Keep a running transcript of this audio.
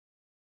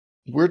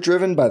We're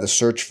driven by the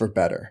search for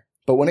better.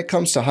 But when it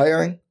comes to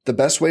hiring, the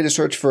best way to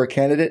search for a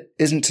candidate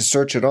isn't to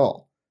search at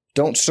all.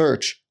 Don't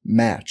search,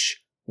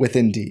 match with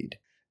Indeed.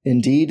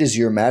 Indeed is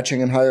your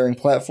matching and hiring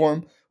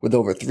platform with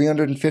over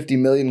 350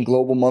 million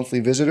global monthly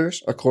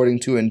visitors,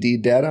 according to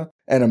Indeed data,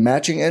 and a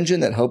matching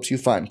engine that helps you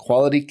find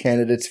quality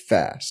candidates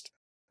fast.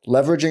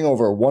 Leveraging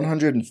over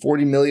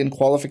 140 million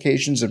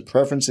qualifications and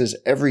preferences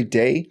every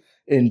day,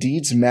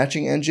 Indeed's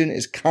matching engine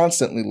is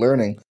constantly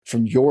learning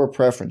from your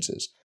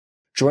preferences.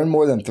 Join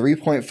more than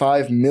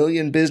 3.5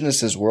 million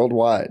businesses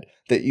worldwide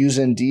that use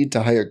Indeed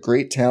to hire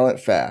great talent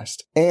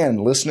fast.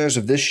 And listeners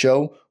of this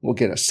show will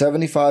get a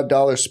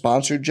 $75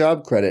 sponsored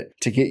job credit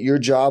to get your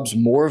jobs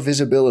more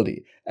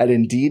visibility at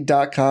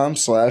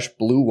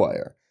Indeed.com/Blue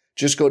Wire.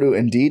 Just go to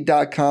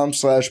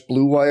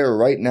Indeed.com/Blue Wire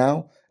right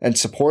now and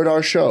support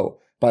our show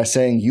by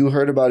saying you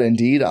heard about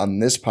Indeed on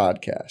this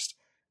podcast.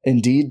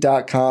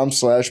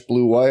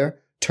 Indeed.com/Blue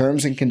Wire.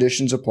 Terms and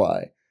conditions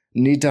apply.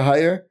 Need to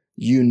hire?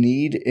 You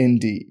need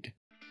Indeed.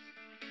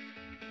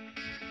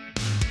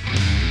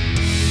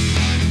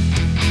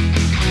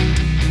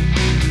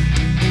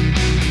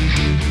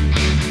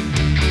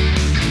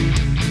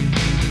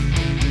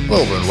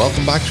 Hello everyone,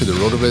 welcome back to the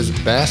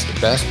RotoViz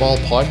Best Ball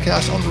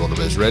Podcast on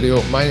RotoViz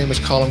Radio. My name is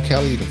Colin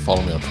Kelly. You can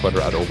follow me on Twitter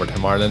at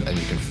Overtime Ireland, and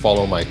you can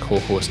follow my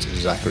co-host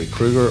Zachary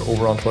Kruger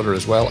over on Twitter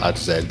as well at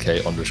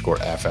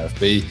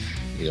ZK_FFB.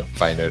 You'll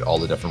find out all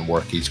the different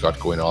work he's got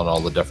going on,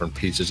 all the different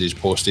pieces he's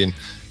posting,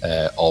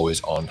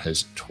 always on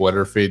his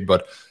Twitter feed.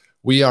 But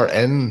we are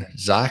in,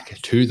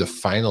 Zach, to the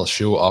final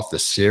show of the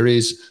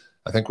series.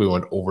 I think we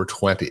went over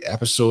 20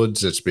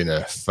 episodes. It's been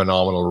a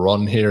phenomenal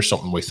run here.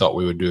 Something we thought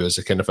we would do as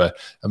a kind of a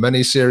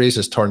mini series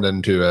has turned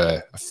into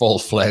a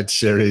full-fledged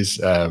series.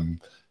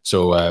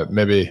 So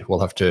maybe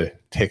we'll have to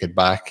take it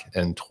back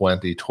in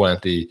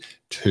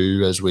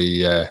 2022 as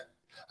we...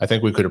 I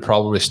think we could have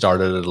probably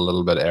started it a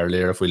little bit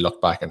earlier if we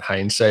look back in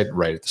hindsight,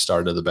 right at the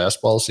start of the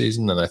best ball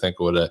season, and I think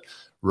it would have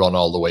run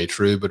all the way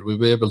through. But we'll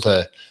be able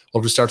to,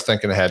 we'll start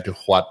thinking ahead to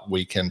what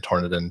we can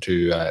turn it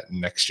into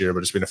next year.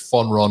 But it's been a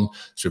fun run,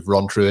 so we've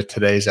run through it.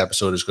 Today's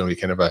episode is going to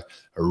be kind of a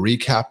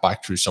recap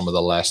back through some of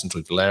the lessons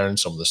we've learned,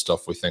 some of the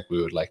stuff we think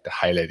we would like to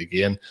highlight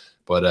again.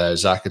 But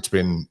Zach, it's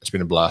been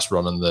a blast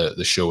running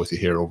the show with you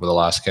here over the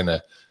last kind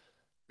of,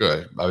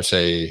 I would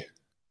say,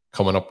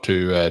 coming up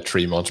to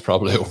 3 months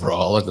probably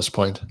overall at this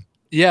point.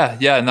 Yeah.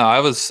 No, I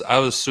was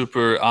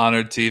super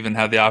honored to even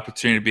have the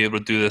opportunity to be able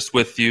to do this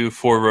with you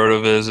for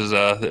RotoViz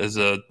is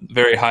a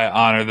very high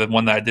honor, the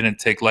one that I didn't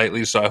take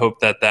lightly. So I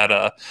hope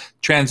that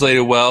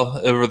translated well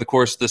over the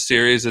course of the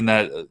series and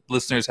that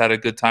listeners had a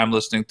good time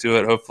listening to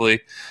it. Hopefully,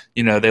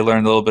 they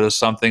learned a little bit of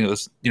something. It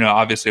was,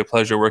 obviously a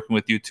pleasure working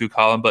with you too,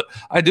 Colin, but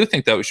I do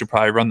think that we should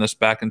probably run this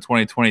back in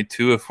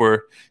 2022 if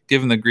we're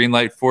given the green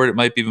light for it. It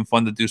might be even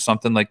fun to do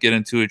something like get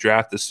into a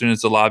draft as soon as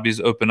the lobbies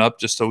open up,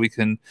 just so we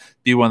can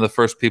be one of the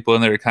first people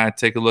in there to kind of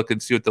take a look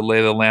and see what the lay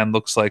of the land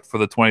looks like for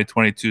the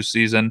 2022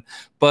 season.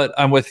 But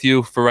I'm with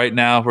you for right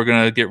now. We're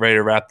going to get ready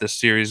to wrap this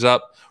series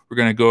up. We're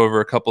going to go over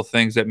a couple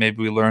things that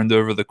maybe we learned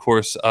over the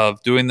course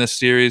of doing this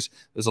series.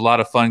 It was a lot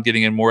of fun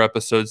getting in more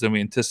episodes than we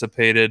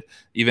anticipated.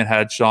 Even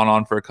had Sean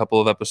on for a couple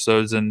of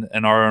episodes in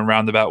our own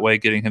roundabout way,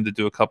 getting him to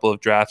do a couple of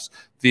drafts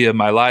via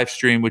my live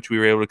stream, which we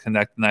were able to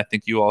connect. And I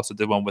think you also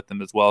did one with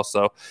him as well.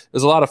 So it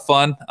was a lot of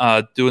fun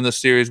doing this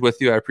series with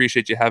you. I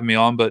appreciate you having me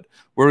on. But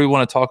what do we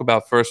want to talk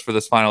about first for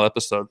this final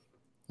episode?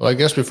 Well, I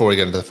guess before we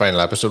get into the final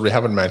episode, we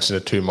haven't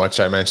mentioned it too much.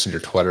 I mentioned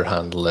your Twitter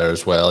handle there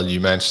as well. You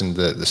mentioned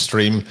the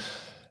stream.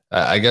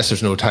 I guess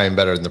there's no time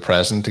better than the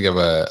present to give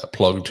a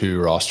plug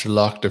to Roster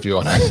Locked if you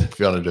want to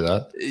do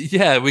that.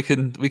 Yeah, we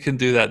can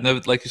do that.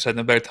 No, like you said,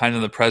 no better time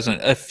than the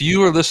present. If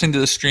you are listening to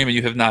the stream and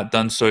you have not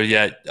done so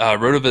yet,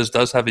 RotoViz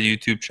does have a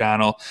YouTube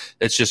channel.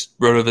 It's just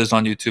RotoViz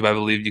on YouTube. I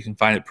believe you can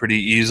find it pretty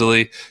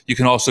easily. You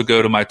can also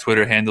go to my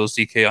Twitter handle,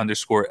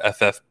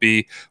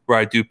 ZK_FFB, where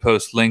I do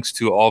post links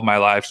to all of my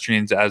live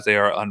streams as they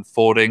are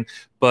unfolding.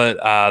 But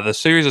the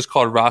series is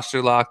called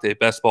Roster Locked, a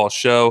best ball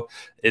show.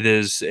 It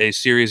is a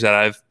series that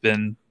I've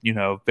been,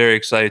 very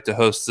excited to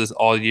host this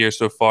all year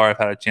so far. I've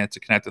had a chance to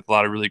connect with a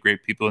lot of really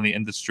great people in the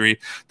industry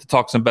to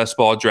talk some best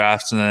ball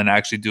drafts and then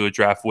actually do a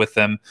draft with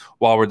them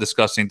while we're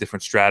discussing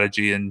different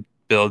strategy and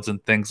builds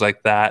and things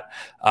like that.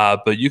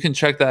 But you can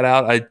check that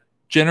out. I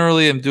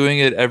generally am doing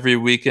it every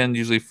weekend,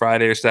 usually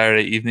Friday or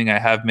Saturday evening. I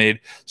have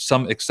made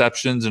some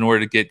exceptions in order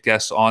to get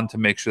guests on to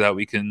make sure that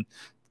we can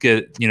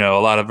get a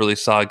lot of really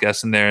solid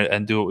guests in there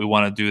and do what we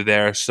want to do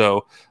there.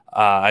 So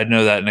I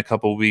know that in a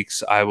couple of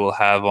weeks I will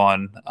have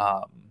on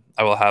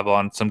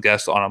some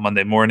guests on a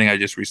Monday morning. I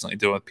just recently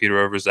did with Peter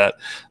Overzet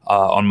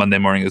on Monday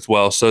morning as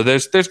well. So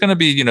there's going to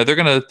be, they're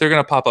going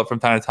to pop up from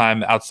time to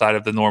time outside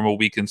of the normal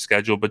weekend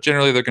schedule, but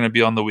generally they're going to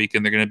be on the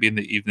weekend. They're going to be in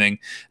the evening.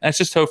 And it's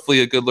just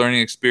hopefully a good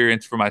learning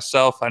experience for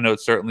myself. I know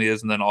it certainly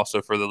is. And then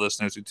also for the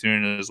listeners who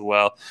tune in as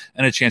well,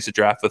 and a chance to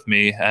draft with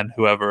me and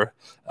whoever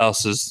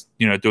else is,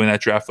 doing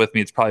that draft with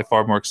me. It's probably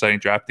far more exciting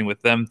drafting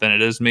with them than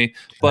it is me.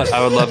 But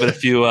I would love it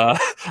if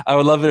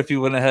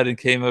you went ahead and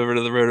came over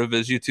to the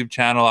RotoViz YouTube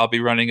channel. I'll be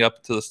running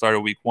up to the start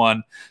of week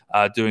 1,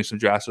 doing some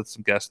drafts with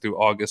some guests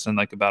through August and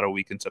like about a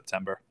week in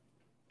September.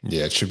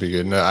 Yeah, it should be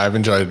good. No, I've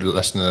enjoyed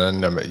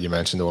listening in. You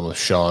mentioned the one with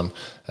Sean.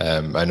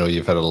 I know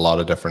you've had a lot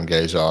of different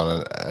guys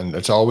on, and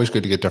it's always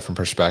good to get different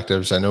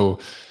perspectives. I know,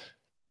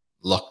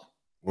 look,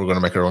 we're going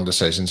to make our own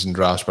decisions in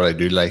drafts, but I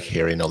do like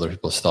hearing other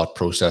people's thought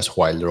process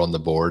while they're on the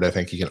board. I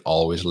think you can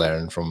always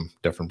learn from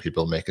different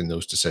people making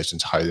those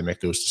decisions, how they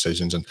make those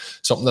decisions. And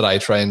something that I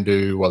try and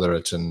do, whether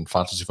it's in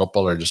fantasy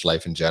football or just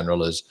life in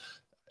general, is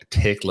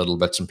take little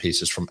bits and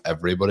pieces from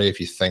everybody. If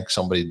you think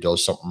somebody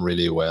does something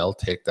really well,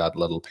 take that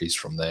little piece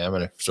from them.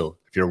 And if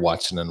you're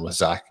watching in with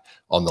Zach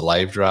on the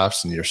live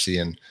drafts and you're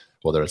seeing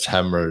whether it's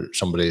him or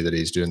somebody that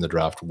he's doing the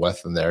draft with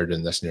and they're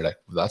doing this and you're like,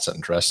 well, that's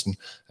interesting.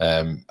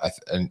 And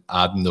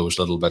adding those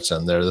little bits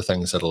in there, the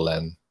things that'll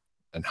then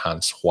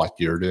enhance what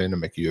you're doing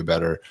and make you a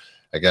better,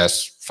 I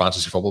guess,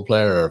 fantasy football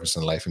player, or if it's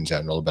in life in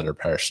general, a better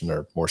person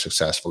or more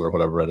successful or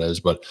whatever it is.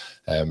 But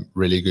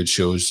really good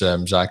shows,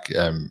 Zach.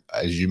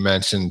 As you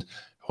mentioned,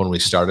 when we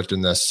started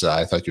doing this,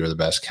 I thought you were the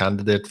best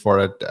candidate for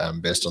it,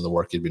 based on the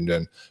work you've been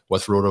doing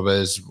with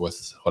RotoViz,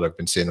 with what I've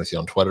been seeing with you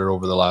on Twitter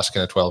over the last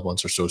kind of 12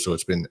 months or so. So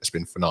it's been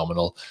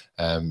phenomenal,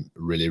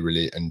 really,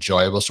 really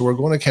enjoyable. So we're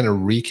going to kind of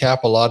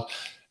recap a lot.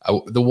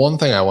 The one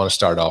thing I want to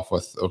start off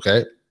with,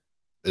 okay,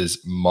 is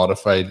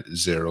Modified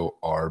Zero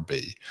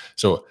RB.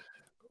 So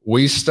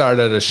we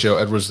started a show.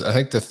 It was, I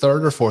think, the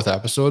 3rd or 4th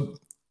episode.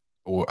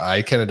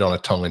 I kind of done a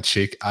tongue in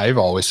cheek. I've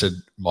always said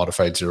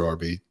Modified Zero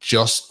RB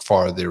just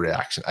for the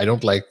reaction. I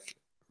don't like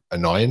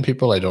annoying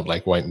people. I don't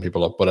like winding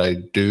people up, but I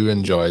do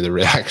enjoy the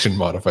reaction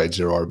Modified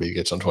Zero RB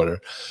gets on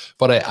Twitter.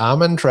 But I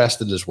am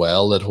interested as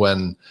well that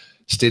when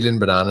Stealing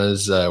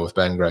Bananas with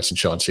Ben Gretz and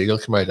Sean Siegel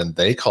came out and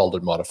they called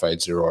it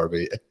Modified Zero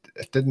RB,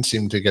 it didn't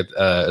seem to get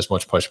as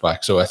much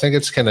pushback. So I think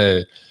it's kind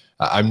of,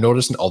 I'm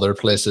noticing other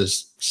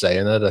places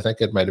saying it. I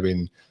think it might have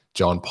been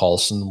John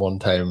Paulson one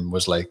time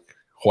was like,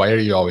 why are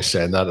you always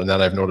saying that? And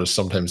then I've noticed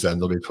sometimes then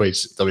there'll be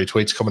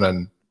tweets coming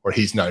in where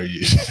he's now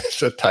using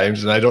it at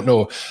times. And I don't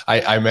know.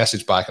 I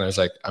messaged back and I was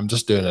like, I'm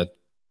just doing it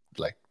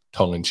like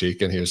tongue in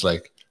cheek. And he was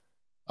like,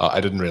 oh,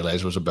 I didn't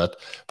realize it was a bit.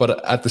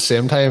 But at the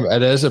same time,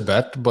 it is a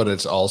bit, but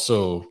it's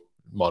also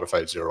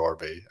Modified Zero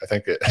RB. I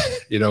think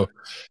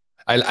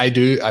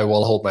I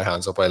will hold my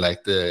hands up. I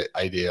like the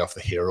idea of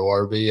the hero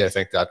RB. I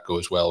think that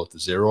goes well with the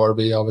zero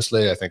RB,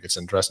 obviously. I think it's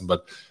interesting,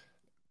 but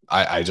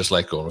I just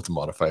like going with the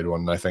modified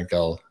one. I think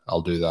I'll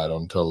do that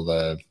until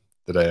the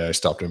day I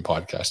stop doing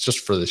podcasts, just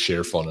for the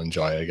sheer fun and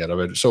joy I get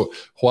of it. So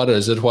what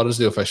is it? What is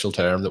the official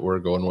term that we're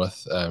going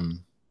with?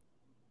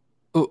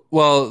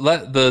 Well,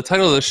 the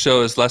title of this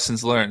show is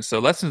Lessons Learned. So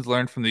lessons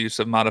learned from the use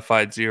of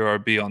Modified Zero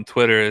RB on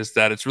Twitter is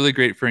that it's really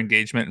great for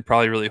engagement and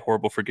probably really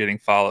horrible for getting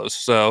follows.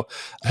 So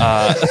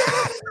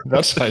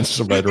that sounds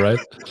about right.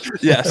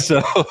 Yeah,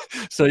 so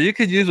you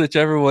can use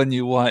whichever one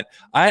you want.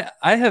 I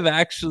have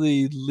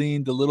actually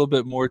leaned a little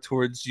bit more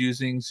towards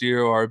using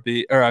Hero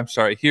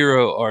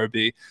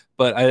RB,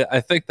 but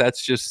I think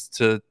that's just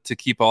to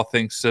keep all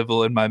things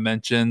civil in my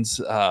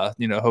mentions.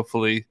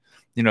 Hopefully,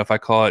 if I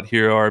call it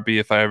Hero RB,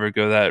 if I ever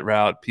go that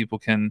route, people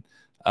can,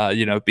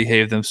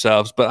 behave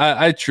themselves. But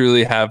I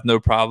truly have no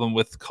problem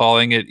with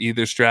calling it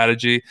either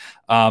strategy.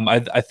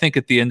 I think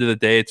at the end of the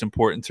day, it's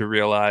important to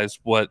realize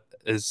what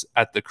is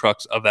at the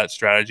crux of that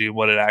strategy,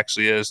 what it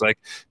actually is. Like,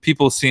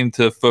 people seem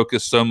to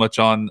focus so much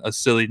on a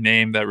silly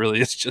name that really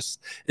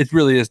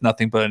is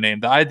nothing but a name.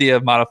 The idea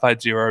of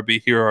Modified Zero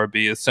RB, Hero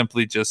RB is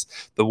simply just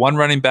the one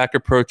running back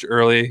approach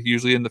early,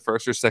 usually in the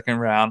first or second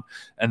round,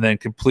 and then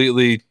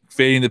completely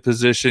fading the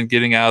position,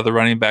 getting out of the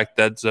running back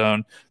dead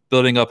zone,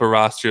 building up a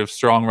roster of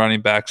strong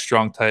running backs,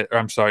 strong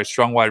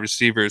wide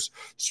receivers,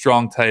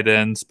 strong tight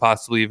ends,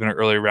 possibly even an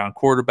early round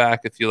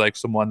quarterback if you like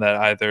someone that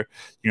either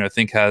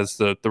think has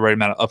the right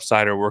amount of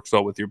upside or works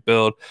well with your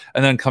build,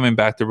 and then coming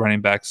back to running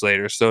backs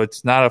later. So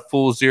it's not a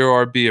full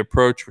zero RB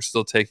approach. We're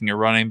still taking a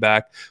running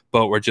back,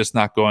 but we're just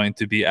not going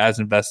to be as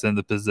invested in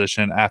the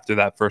position after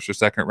that first or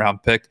second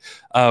round pick.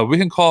 We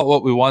can call it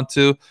what we want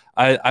to.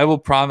 I will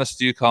promise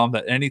to you, Colm,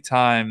 that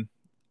anytime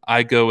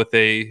I go with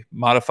a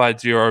modified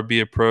zero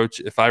RB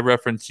approach, if I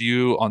reference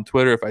you on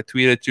Twitter, if I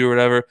tweet at you or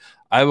whatever,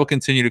 I will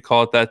continue to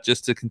call it that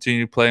just to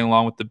continue playing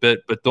along with the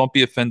bit. But don't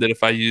be offended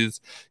if I use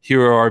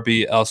Hero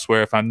RB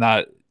elsewhere if I'm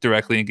not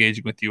directly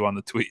engaging with you on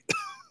the tweet.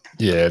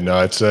 Yeah, no,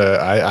 it's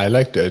I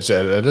liked it.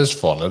 It is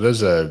fun. It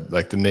is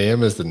like the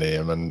name is the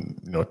name, and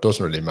it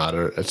doesn't really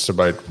matter. It's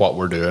about what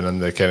we're doing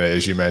and the kind of,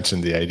 as you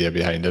mentioned, the idea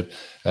behind it.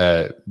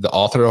 The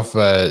author of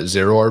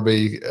Zero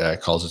RB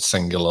calls it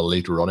single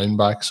elite running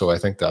back, so I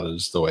think that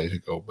is the way to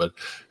go. But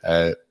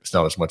it's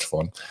not as much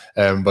fun.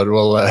 But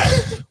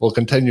we'll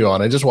continue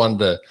on. I just wanted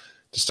to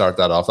start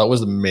that off. That was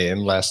the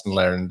main lesson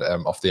learned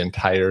of the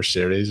entire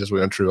series as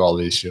we went through all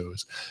these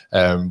shows.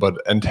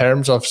 But in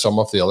terms of some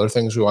of the other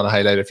things we want to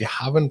highlight, if you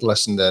haven't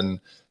listened in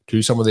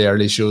to some of the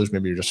early shows.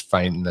 Maybe you're just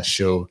finding this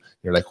show,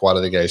 you're like, what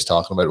are the guys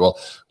talking about?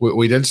 Well,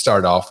 we did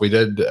start off. I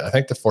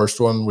think the first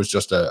one was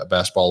just a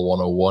Best Ball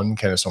 101,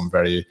 kind of some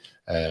very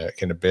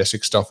kind of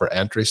basic stuff or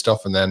entry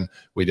stuff. And then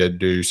we did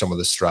do some of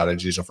the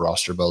strategies of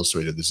roster builds. So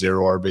we did the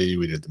zero RB,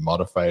 we did the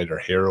modified or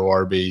hero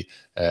RB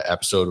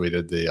episode, we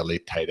did the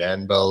elite tight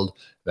end build.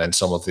 Then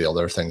some of the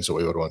other things that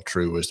we would went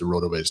through was the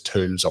RotoViz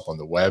tools up on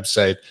the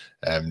website,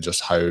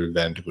 just how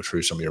then to go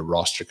through some of your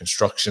roster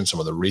construction. Some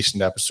of the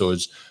recent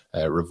episodes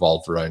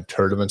revolved around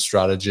tournament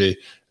strategy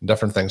and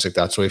different things like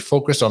that. So we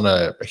focused on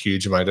a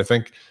huge amount. I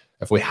think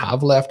if we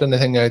have left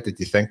anything out that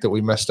you think that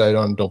we missed out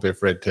on, don't be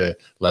afraid to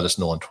let us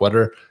know on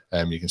Twitter.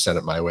 You can send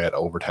it my way at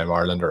Overtime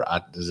Ireland or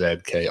at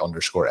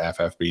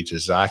ZK_FFB to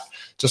Zach.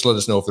 Just let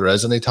us know if there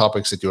is any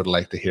topics that you would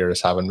like to hear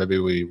us having. Maybe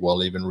we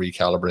will even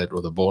recalibrate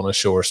with a bonus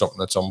show or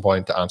something at some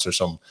point to answer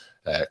some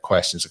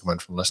questions that come in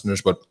from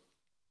listeners. But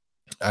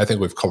I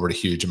think we've covered a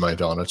huge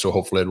amount on it, so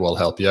hopefully it will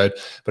help you out.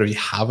 But if you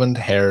haven't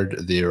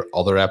heard the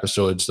other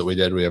episodes that we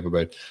did, we have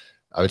about,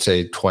 I would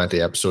say, 20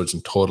 episodes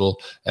in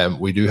total.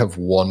 We do have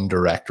one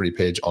directory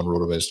page on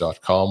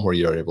rotoviz.com where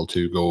you're able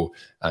to go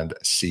and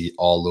see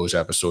all those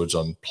episodes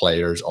on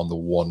players on the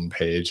one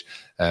page.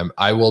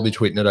 I will be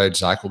tweeting it out.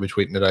 Zach will be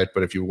tweeting it out.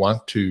 But if you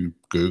want to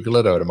Google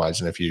it, I would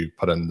imagine if you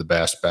put in the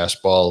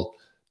best ball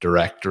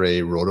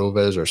directory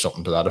RotoViz or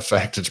something to that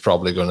effect, it's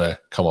probably going to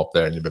come up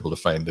there and you'll be able to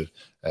find it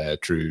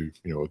through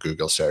a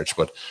Google search.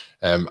 But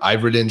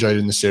I've really enjoyed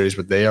in the series,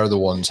 but they are the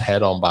ones.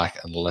 Head on back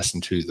and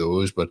listen to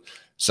those. But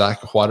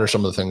Zach, what are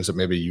some of the things that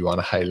maybe you want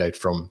to highlight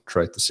from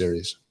throughout the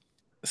series?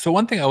 So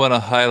one thing I want to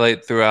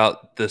highlight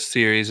throughout the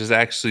series is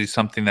actually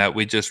something that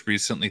we just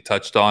recently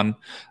touched on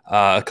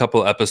a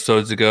couple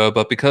episodes ago,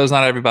 but because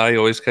not everybody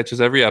always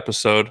catches every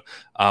episode,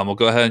 we'll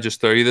go ahead and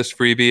just throw you this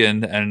freebie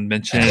and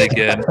mention it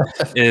again,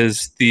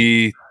 is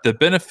the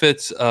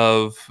benefits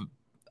of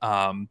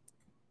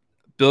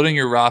building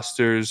your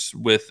rosters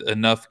with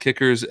enough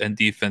kickers and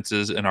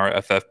defenses in our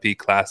FFP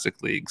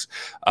Classic leagues.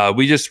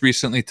 We just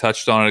recently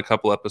touched on it a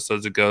couple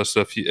episodes ago,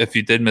 so if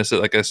you did miss it,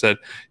 like I said,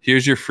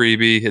 here's your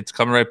freebie. It's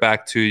coming right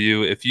back to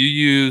you. If you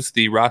use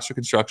the Roster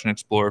Construction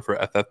Explorer for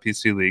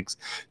FFPC leagues,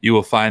 you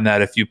will find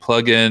that if you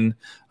plug in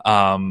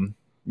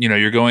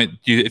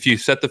if you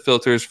set the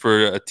filters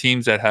for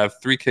teams that have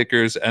 3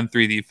 kickers and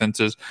 3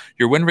 defenses,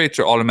 your win rates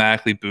are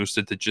automatically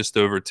boosted to just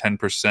over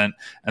 10%. And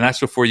that's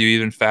before you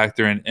even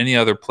factor in any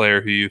other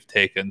player who you've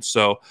taken.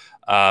 So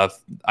I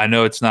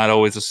know it's not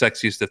always the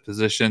sexiest of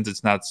positions.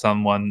 It's not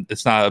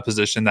a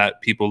position that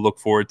people look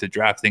forward to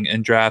drafting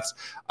in drafts.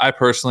 I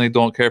personally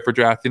don't care for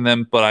drafting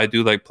them, but I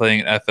do like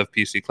playing an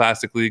FFPC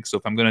Classic League. So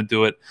if I'm going to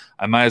do it,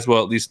 I might as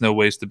well at least know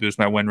ways to boost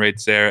my win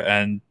rates there.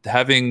 And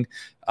having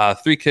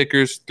 3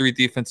 kickers, 3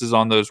 defenses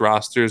on those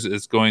rosters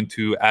is going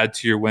to add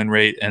to your win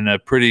rate in a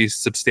pretty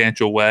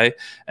substantial way.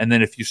 And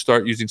then if you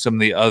start using some of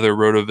the other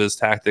RotoViz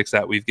tactics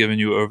that we've given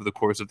you over the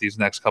course of these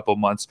next couple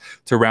months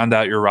to round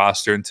out your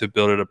roster and to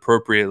build it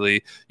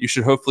appropriately, you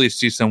should hopefully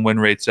see some win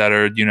rates that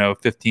are,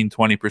 15,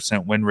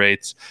 20% win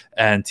rates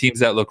and teams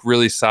that look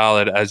really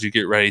solid as you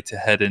get ready to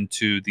head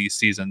into the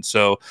season.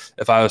 So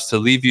if I was to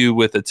leave you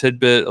with a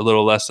tidbit, a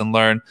little lesson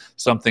learned,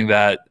 something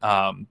that,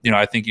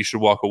 I think you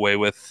should walk away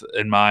with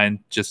in mind,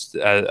 just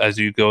as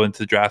you go into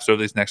the drafts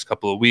over these next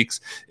couple of weeks,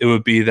 it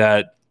would be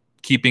that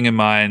keeping in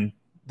mind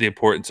the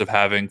importance of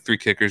having 3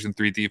 kickers and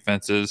 3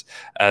 defenses,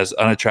 as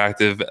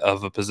unattractive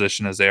of a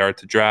position as they are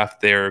to draft,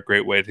 they are a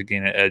great way to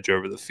gain an edge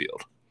over the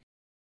field.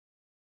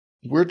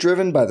 We're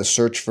driven by the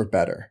search for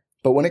better.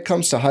 But when it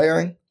comes to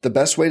hiring, the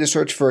best way to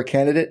search for a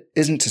candidate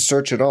isn't to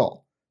search at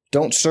all.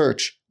 Don't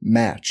search,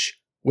 match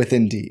with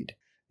Indeed.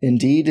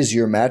 Indeed is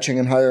your matching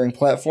and hiring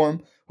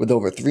platform with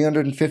over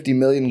 350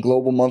 million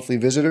global monthly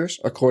visitors,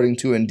 according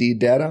to Indeed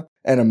data,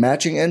 and a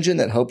matching engine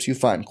that helps you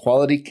find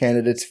quality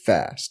candidates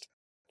fast.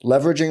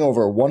 Leveraging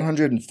over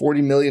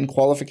 140 million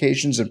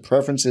qualifications and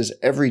preferences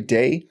every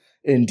day,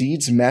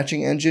 Indeed's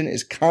matching engine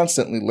is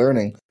constantly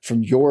learning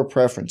from your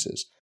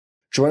preferences.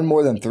 Join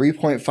more than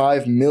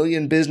 3.5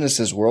 million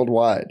businesses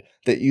worldwide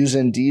that use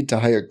Indeed to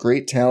hire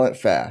great talent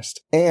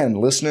fast. And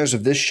listeners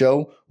of this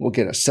show will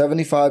get a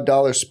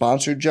 $75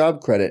 sponsored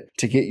job credit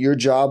to get your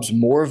jobs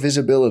more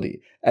visibility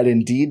at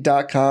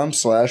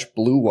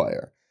Indeed.com/Blue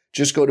Wire.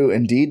 Just go to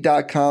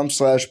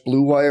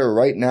Indeed.com/Blue Wire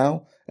right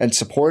now and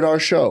support our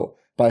show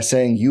by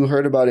saying you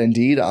heard about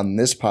Indeed on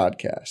this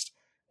podcast.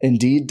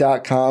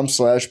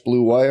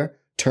 Indeed.com/Blue Wire.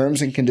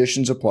 Terms and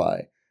conditions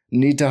apply.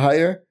 Need to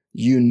hire?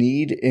 You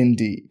need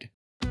Indeed.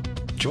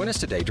 Join us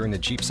today during the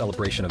Jeep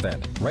Celebration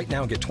event. Right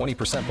now, get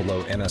 20%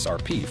 below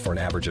MSRP for an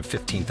average of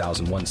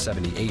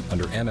 $15,178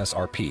 under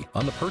MSRP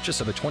on the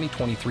purchase of a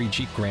 2023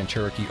 Jeep Grand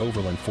Cherokee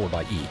Overland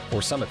 4xE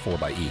or Summit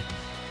 4xE.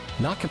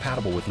 Not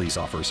compatible with lease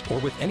offers or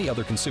with any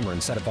other consumer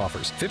incentive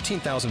offers.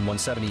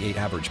 $15,178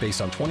 average based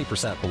on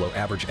 20% below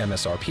average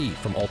MSRP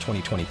from all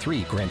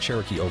 2023 Grand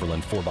Cherokee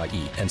Overland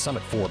 4xE and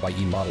Summit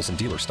 4xE models in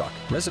dealer stock.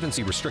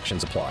 Residency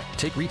restrictions apply.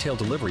 Take retail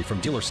delivery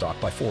from dealer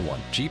stock by 4/1.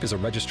 Jeep is a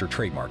registered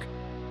trademark.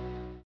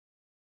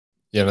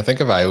 Yeah, and I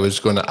think if I was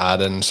going to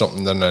add in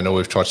something, then I know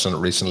we've touched on it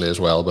recently as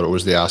well, but it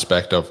was the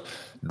aspect of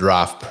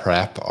draft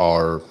prep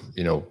or,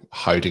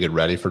 how to get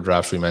ready for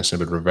drafts. We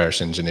mentioned about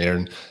reverse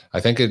engineering.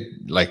 I think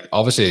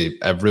obviously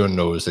everyone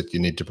knows that you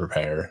need to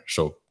prepare.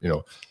 So,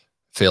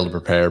 fail to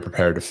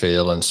prepare to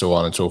fail, and so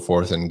on and so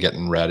forth, and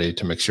getting ready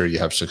to make sure you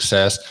have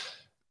success.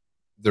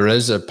 There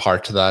is a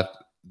part to that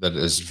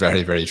is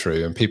very, very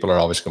true. And people are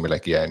always going to be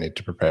like, yeah, I need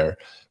to prepare.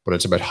 But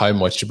it's about how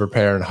much you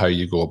prepare and how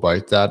you go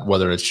about that,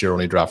 whether it's you're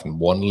only drafting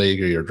one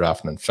league or you're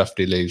drafting in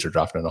 50 leagues or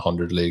drafting in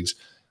 100 leagues.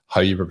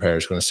 How you prepare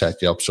is going to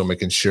set you up. So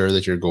making sure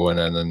that you're going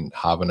in and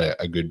having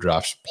a good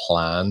drafts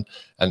plan.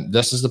 And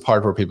this is the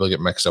part where people get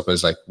mixed up,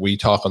 is like we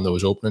talk on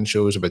those opening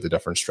shows about the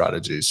different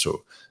strategies.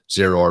 So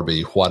zero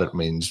RB, what it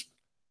means.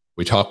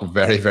 We talk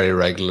very, very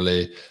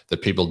regularly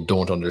that people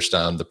don't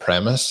understand the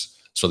premise,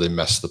 so they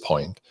miss the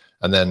point.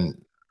 And then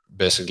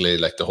basically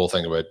like the whole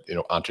thing about,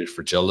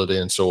 anti-fragility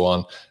and so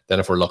on. Then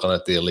if we're looking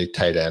at the elite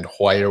tight end,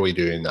 why are we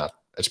doing that?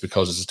 It's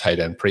because it's a tight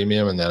end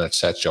premium, and then it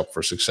sets you up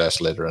for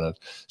success later in it.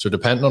 So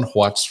depending on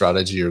what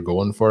strategy you're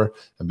going for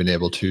and being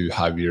able to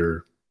have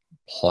your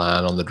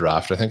plan on the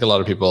draft. I think a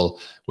lot of people,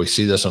 we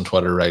see this on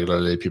Twitter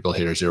regularly, people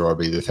hear zero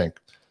RB, they think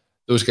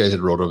those guys at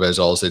RotoViz,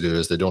 all they do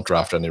is they don't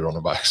draft any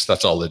running backs.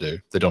 That's all they do.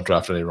 They don't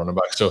draft any running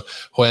backs. So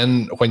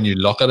when you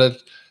look at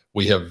it,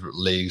 we have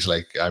leagues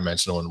like I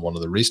mentioned on one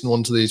of the recent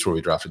ones of these where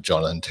we drafted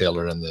Jonathan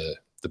Taylor in the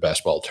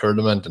best ball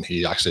tournament, and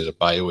he actually had a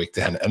bye week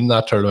then in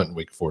that tournament in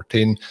week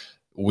 14.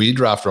 We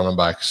draft running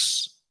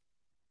backs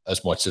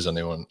as much as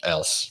anyone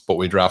else, but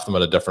we draft them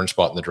at a different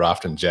spot in the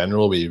draft in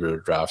general. We either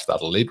draft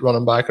that elite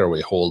running back or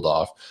we hold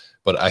off.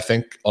 But I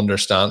think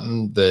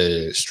understanding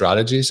the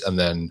strategies and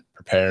then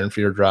preparing for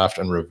your draft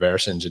and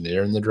reverse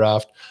engineering the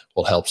draft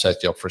will help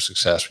set you up for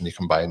success when you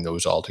combine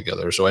those all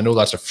together. So I know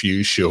that's a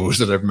few shows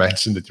that I've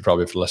mentioned that you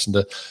probably have to listen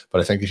to, but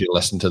I think if you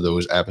listen to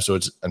those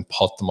episodes and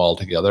put them all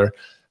together,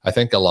 I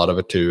think a lot of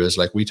it too is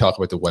like we talk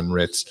about the win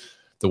rates.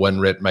 The win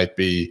rate might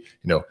be,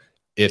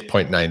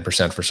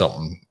 8.9% for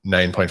something,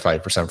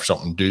 9.5% for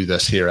something. Do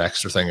this here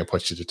extra thing, it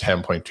puts you to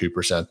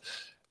 10.2%.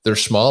 They're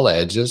small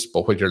edges,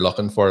 but what you're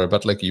looking for, a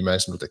bit like you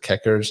mentioned with the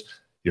kickers,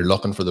 you're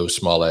looking for those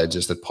small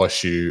edges that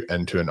push you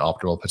into an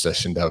optimal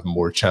position to have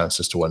more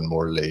chances to win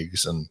more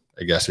leagues. And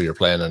I guess if you're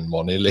playing in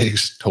money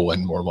leagues, to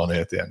win more money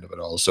at the end of it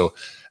all. So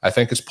I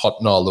think it's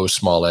putting all those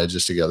small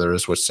edges together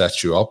is what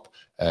sets you up.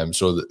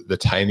 So the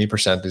tiny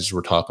percentages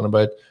we're talking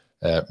about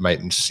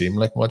mightn't seem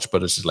like much,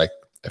 but it's like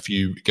if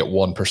you get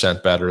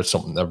 1% better at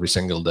something every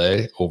single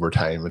day, over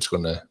time, it's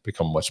going to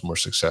become much more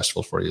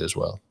successful for you as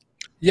well.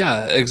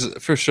 Yeah,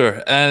 for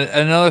sure. And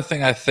another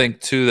thing I think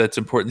too that's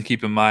important to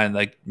keep in mind,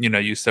 like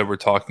you said, we're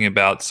talking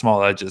about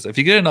small edges. If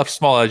you get enough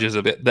small edges,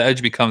 the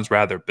edge becomes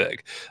rather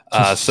big.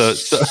 So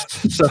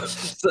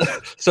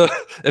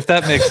if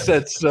that makes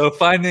sense. So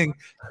finding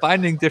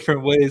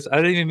different ways. I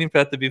didn't even mean for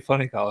that to be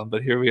funny, Colin,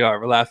 but here we are.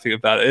 We're laughing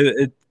about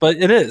it. But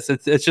it is.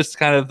 It's just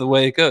kind of the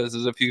way it goes.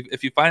 Is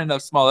if you find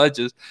enough small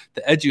edges,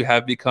 the edge you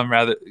have becomes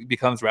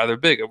rather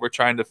big. And we're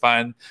trying to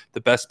find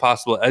the best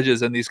possible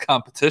edges in these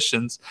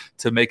competitions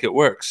to make it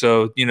work.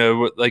 So,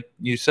 like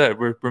you said,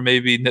 we're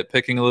maybe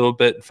nitpicking a little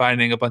bit and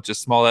finding a bunch of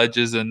small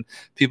edges, and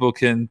people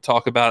can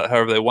talk about it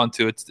however they want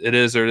to. It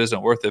is or it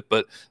isn't worth it.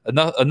 But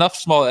enough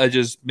small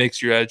edges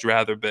makes your edge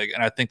rather big.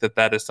 And I think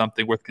that is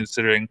something worth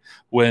considering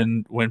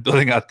when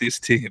building out these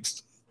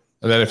teams.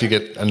 And then if you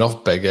get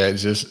enough big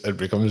edges, it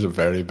becomes a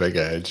very big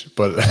edge.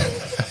 But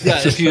yeah,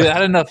 if you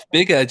add enough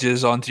big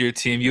edges onto your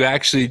team, you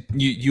actually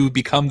you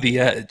become the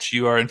edge.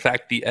 You are in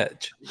fact the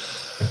edge.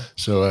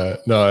 So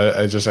no,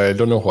 I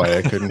don't know why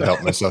I couldn't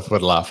help myself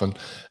with laughing.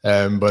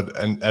 But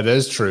it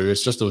is true.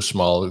 It's just those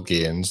small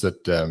gains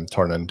that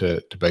turn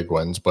into big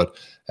wins. But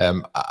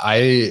I'm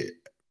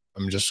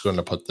just going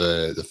to put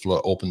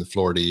open the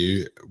floor to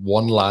you.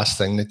 One last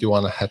thing that you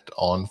want to hit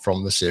on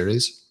from the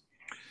series?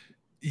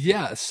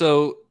 Yeah.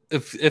 So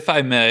if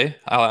I may,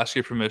 I'll ask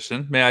your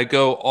permission. May I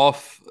go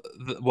off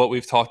what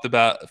we've talked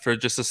about for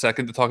just a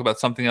second to talk about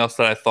something else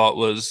that I thought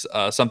was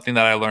something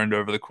that I learned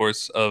over the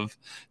course of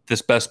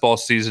this best ball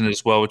season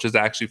as well, which is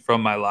actually from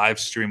my live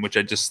stream, which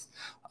I just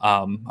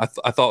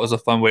I thought was a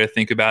fun way to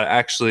think about it.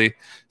 Actually,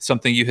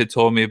 something you had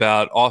told me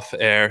about off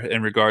air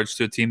in regards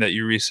to a team that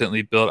you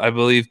recently built. I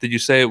believe, did you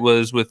say it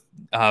was with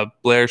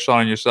Blair,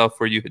 Sean, and yourself,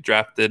 where you had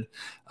drafted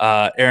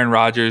Aaron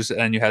Rodgers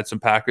and you had some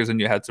Packers and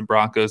you had some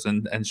Broncos,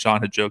 and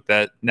Sean had joked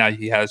that now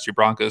he has your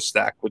Broncos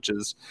stack, which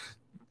is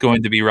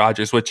going to be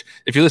Rodgers, which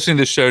if you're listening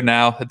to the show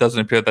now, it doesn't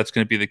appear that's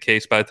going to be the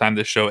case by the time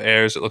this show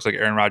airs. It looks like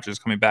Aaron Rodgers is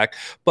coming back.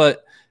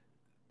 But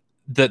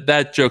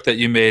that joke that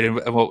you made and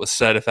what was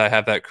said, if I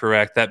have that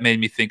correct, that made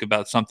me think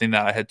about something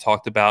that I had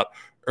talked about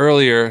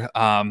earlier.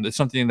 It's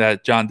something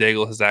that John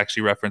Daigle has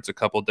actually referenced a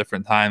couple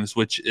different times,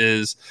 which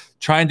is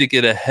trying to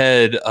get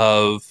ahead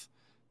of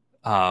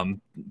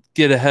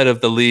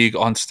the league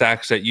on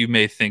stacks that you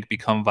may think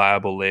become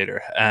viable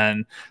later.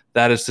 And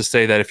that is to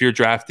say that if you're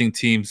drafting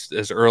teams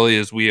as early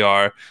as we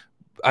are,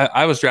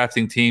 I was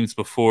drafting teams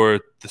before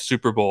the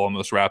Super Bowl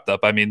almost wrapped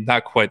up. I mean,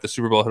 not quite. The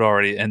Super Bowl had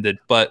already ended,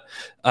 but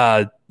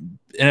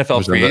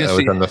NFL free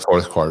agency. It was in the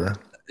fourth quarter.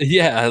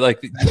 Yeah,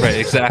 like right,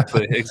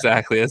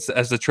 exactly.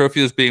 As the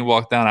trophy was being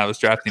walked down, I was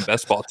drafting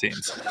best ball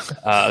teams,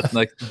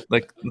 like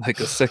a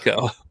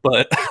sicko.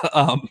 But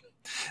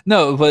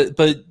no,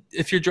 but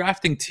if you're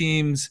drafting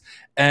teams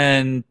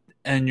and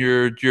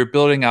you're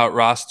building out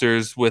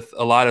rosters with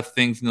a lot of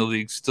things in the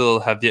league still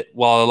have yet,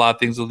 while a lot of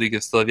things in the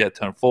league still have yet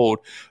to unfold,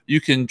 you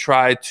can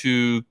try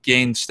to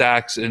gain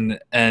stacks and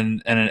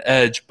an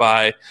edge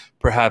by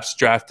perhaps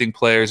drafting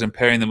players and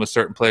pairing them with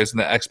certain players in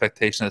the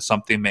expectation that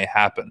something may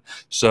happen.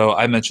 So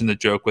I mentioned the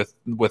joke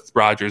with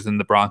Rodgers and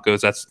the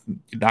Broncos. That's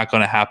not going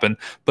to happen.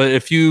 But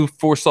if you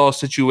foresaw a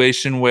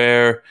situation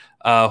where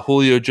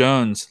Julio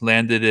Jones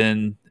landed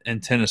in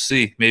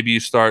Tennessee, maybe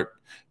you start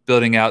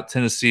building out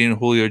Tennessee and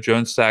Julio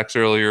Jones stacks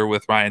earlier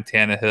with Ryan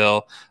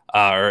Tannehill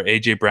or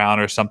AJ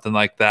Brown or something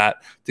like that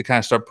to kind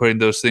of start putting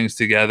those things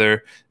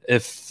together.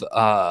 If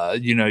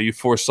you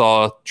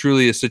foresaw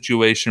truly a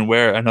situation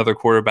where another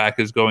quarterback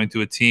is going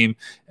to a team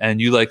and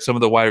you like some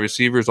of the wide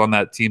receivers on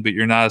that team, but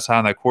you're not as high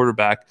on that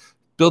quarterback,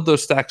 build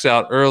those stacks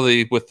out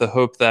early with the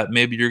hope that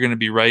maybe you're going to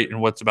be right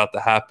and what's about to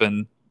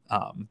happen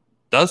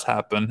does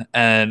happen.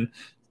 And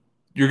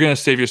you're going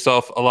to save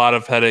yourself a lot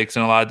of headaches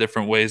in a lot of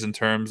different ways in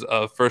terms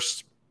of,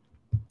 first,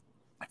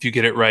 if you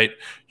get it right,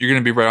 you're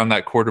going to be right on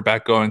that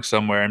quarterback going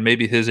somewhere, and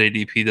maybe his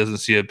ADP doesn't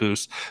see a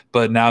boost.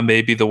 But now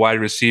maybe the wide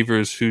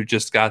receivers who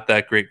just got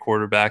that great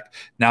quarterback,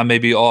 now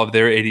maybe all of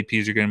their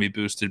ADPs are going to be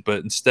boosted. But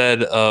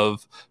instead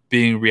of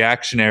being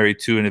reactionary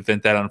to an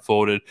event that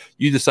unfolded,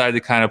 you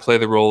decided to kind of play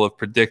the role of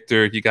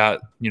predictor. You got,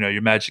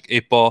 your magic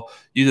 8-ball.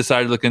 You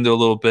decided to look into a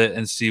little bit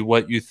and see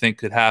what you think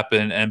could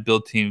happen and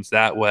build teams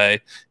that way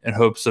in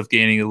hopes of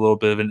gaining a little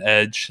bit of an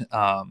edge,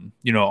 on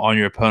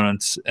your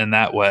opponents in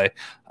that way.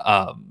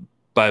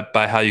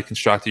 By how you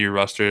constructed your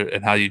roster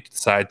and how you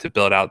decide to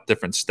build out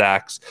different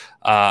stacks.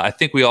 I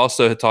think we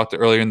also had talked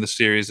earlier in the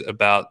series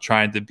about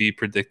trying to be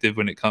predictive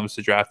when it comes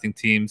to drafting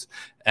teams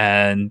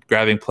and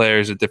grabbing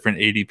players at different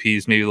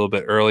ADPs maybe a little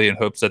bit early in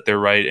hopes that they're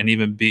right and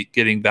even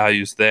getting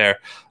values there.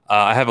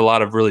 I have a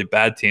lot of really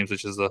bad teams,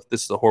 which is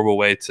this is a horrible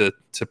way to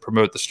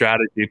promote the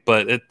strategy,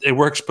 but it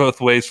works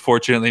both ways.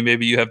 Fortunately,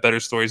 maybe you have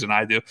better stories than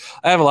I do.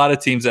 I have a lot of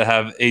teams that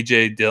have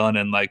AJ Dillon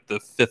in like the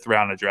 5th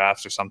round of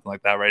drafts or something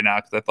like that right now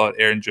because I thought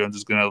Aaron Jones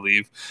was going to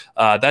leave.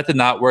 That did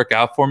not work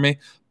out for me,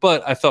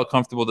 but I felt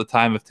comfortable at the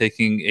time of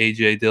taking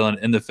AJ Dillon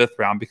in the 5th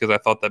round because I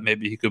thought that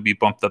maybe he could be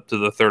bumped up to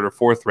the 3rd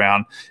or 4th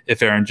round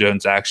if Aaron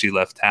Jones actually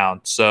left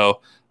town.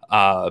 So,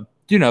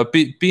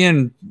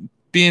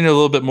 being a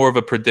little bit more of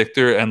a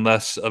predictor and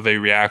less of a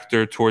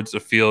reactor towards the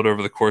field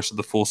over the course of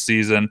the full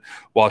season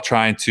while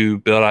trying to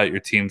build out your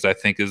teams, I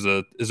think is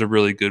a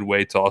really good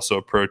way to also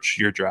approach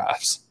your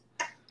drafts.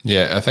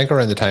 Yeah, I think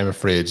around the time of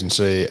free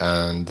agency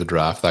and the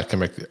draft, that can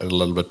make it a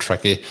little bit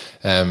tricky.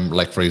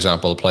 Like, for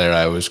example, a player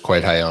I was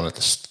quite high on at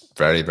the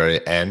very,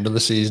 very end of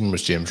the season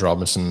was James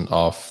Robinson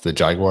off the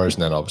Jaguars,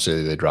 and then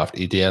obviously they draft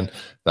Etienne.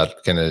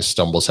 That kind of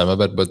stumbles him a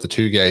bit. But the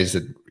two guys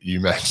that you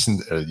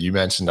mentioned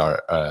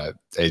are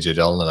AJ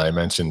Dillon, and I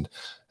mentioned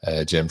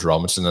James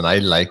Robinson, and I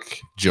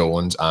like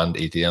Jones and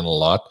Etienne a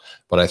lot,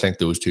 but I think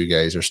those two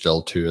guys are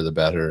still two of the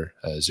better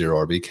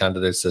zero RB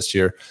candidates this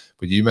year.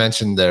 But you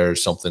mentioned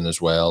there's something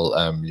as well.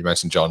 You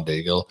mentioned John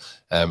Daigle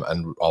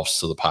and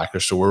also the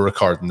Packers. So we're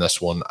recording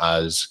this one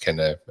as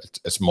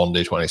it's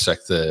Monday,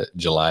 26th of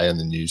July, and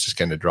the news is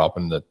kind of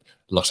dropping that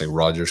looks like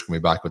Rodgers can be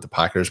back with the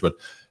Packers. But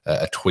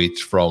a tweet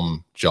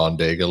from John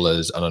Daigle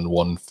is, and in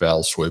one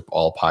fell swoop,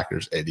 all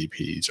Packers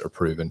ADPs are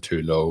proven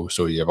too low.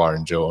 So you have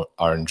Aaron Jones,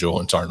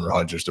 Aaron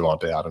Rodgers,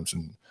 Devontae Adams,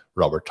 and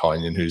Robert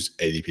Tonyan, whose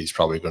ADP is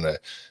probably going to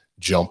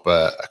jump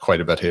quite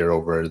a bit here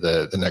over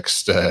the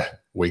next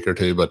week or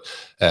two. But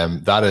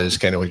that is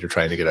kind of what you're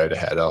trying to get out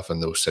ahead of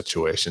in those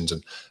situations.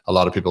 And a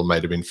lot of people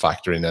might have been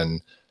factoring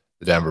in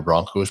the Denver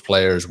Broncos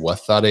players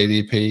with that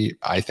ADP.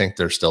 I think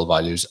there's still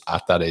values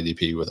at that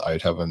ADP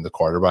without having the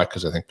quarterback,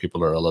 because I think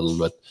people are a little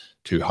bit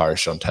too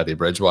harsh on Teddy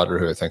Bridgewater,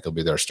 who I think will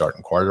be their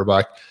starting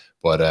quarterback.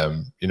 But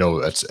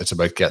it's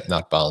about getting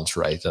that balance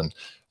right. And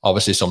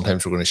obviously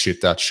sometimes we're going to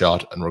shoot that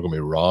shot and we're going to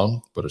be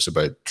wrong, but it's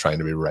about trying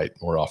to be right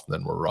more often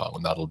than we're wrong,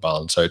 and that'll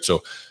balance out.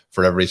 So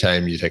for every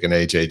time you take an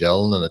AJ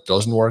Dillon and it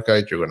doesn't work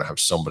out, you're going to have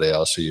somebody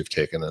else who you've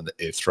taken in the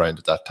 8th round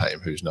at that time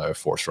who's now a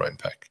 4th round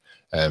pick.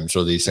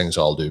 So these things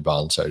all do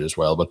balance out as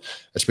well. But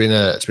it's been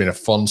a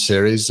fun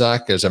series,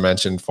 Zach. As I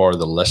mentioned, for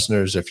the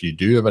listeners, if you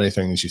do have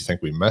anything that you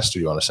think we missed or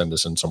you want to send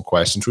us in some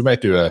questions, we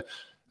might do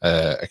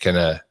a kind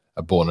of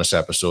a bonus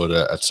episode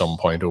at some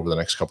point over the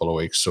next couple of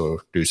weeks.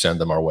 So do send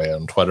them our way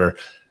on Twitter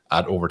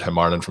at Overtime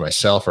Ireland for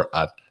myself, or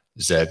at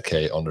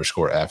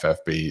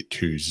ZK_FFB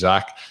to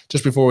Zach.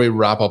 Just before we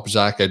wrap up,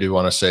 Zach, I do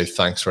want to say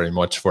thanks very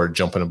much for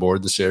jumping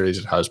aboard the series.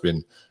 It has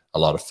been a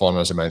lot of fun,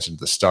 as I mentioned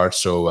at the start.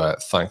 So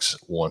thanks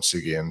once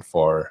again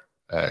for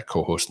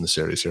co-hosting the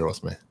series here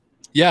with me.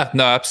 Yeah,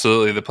 no,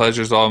 absolutely. The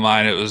pleasure's all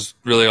mine. It was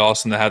really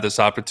awesome to have this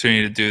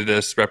opportunity to do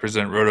this,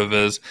 represent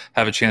RotoViz,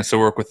 have a chance to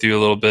work with you a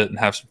little bit and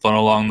have some fun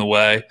along the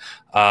way.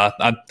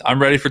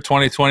 I'm ready for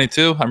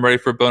 2022. I'm ready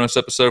for a bonus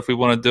episode if we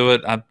want to do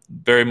it. I'm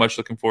very much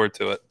looking forward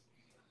to it.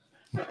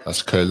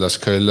 That's cool. That's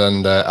cool.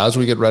 And as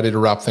we get ready to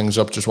wrap things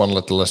up, just want to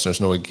let the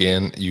listeners know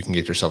again, you can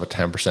get yourself a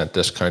 10%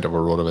 discount of a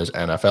RotoViz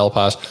NFL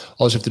pass.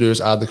 All you have to do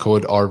is add the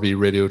code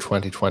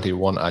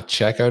RVRadio2021 at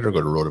checkout, or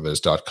go to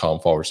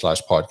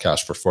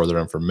rotoviz.com/podcast for further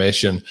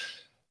information.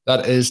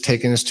 That is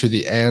taking us to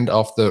the end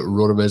of the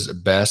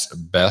RotoViz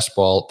Best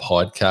Ball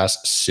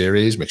podcast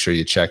series. Make sure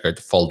you check out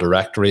the full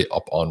directory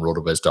up on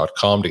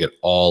rotoviz.com to get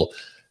all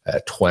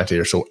 20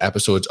 or so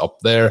episodes up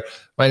there.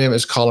 My name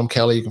is Colm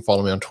Kelly. You can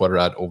follow me on Twitter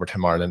at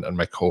OverTimeIreland, and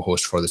my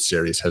co-host for the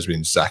series has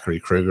been Zachary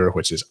Kruger,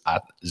 which is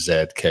at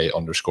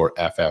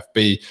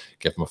ZK_FFB.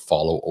 Give him a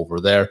follow over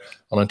there.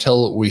 And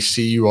until we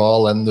see you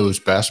all in those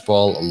best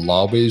ball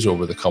lobbies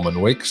over the coming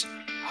weeks,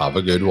 have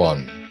a good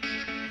one.